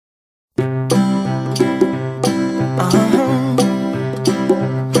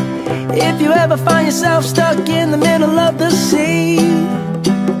if you ever find yourself stuck in the middle of the sea,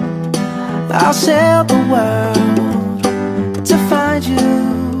 I'll sail the world to find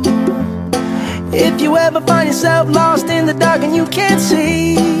you. If you ever find yourself lost in the dark and you can't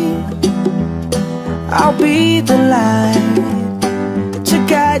see, I'll be the light to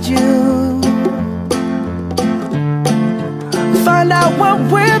guide you. Find out what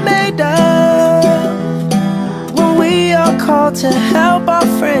we're made of when we are called to help our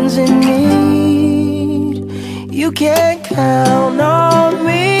friends in need. You can count on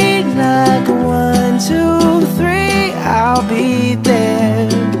me like 1, 2, 3, I'll be there.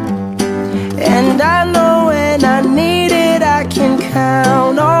 And I know when I need it, I can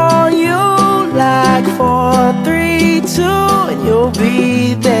count on you like 4, 3, 2, and you'll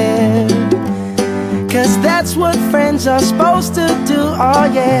be there. 'Cause that's what friends are supposed to do, oh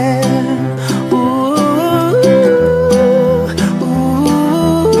yeah. Ooh, ooh,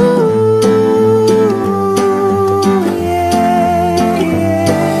 yeah,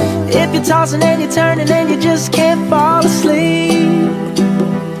 yeah. If you're tossing and you're turning and you just can't fall asleep,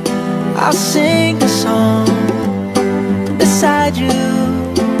 I'll sing a song beside you.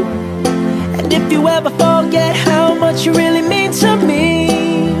 And if you ever forget how much you really mean to me,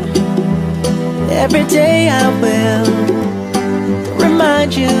 every day I will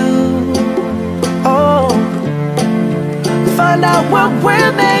remind you. Oh, find out what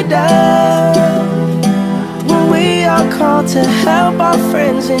we're made of when we are called to help our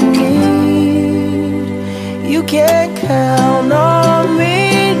friends in need. You can count on me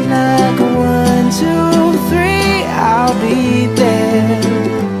like 1, 2, 3, I'll be there.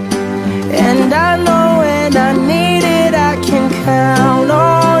 And I know when I need it, I can count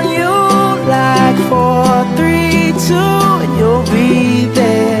on you like 4, 3, 2, and you'll be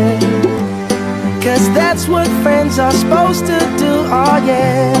there. 'Cause that's what friends are supposed to do, oh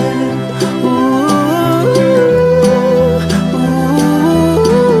yeah. Ooh, ooh,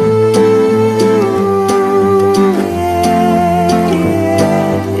 yeah, yeah.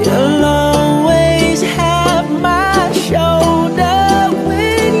 You'll always have my shoulder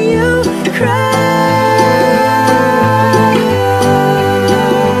when you cry.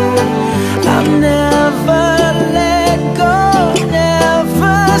 I'll never let go,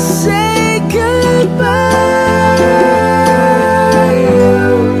 never say goodbye.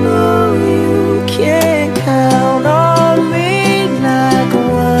 You know you can count on me like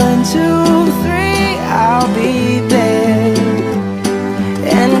 1, 2, 3, I'll be there.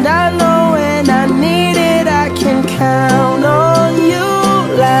 And I know when I need it, I can count on you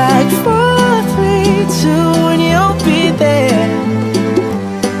like 4, 3, 2, and you'll be there.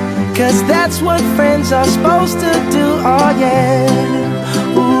 'Cause that's what friends are supposed to do, oh yeah.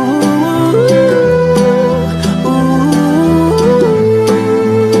 Ooh, ooh.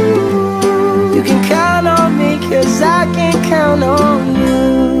 You can count on me 'cause I can count on you.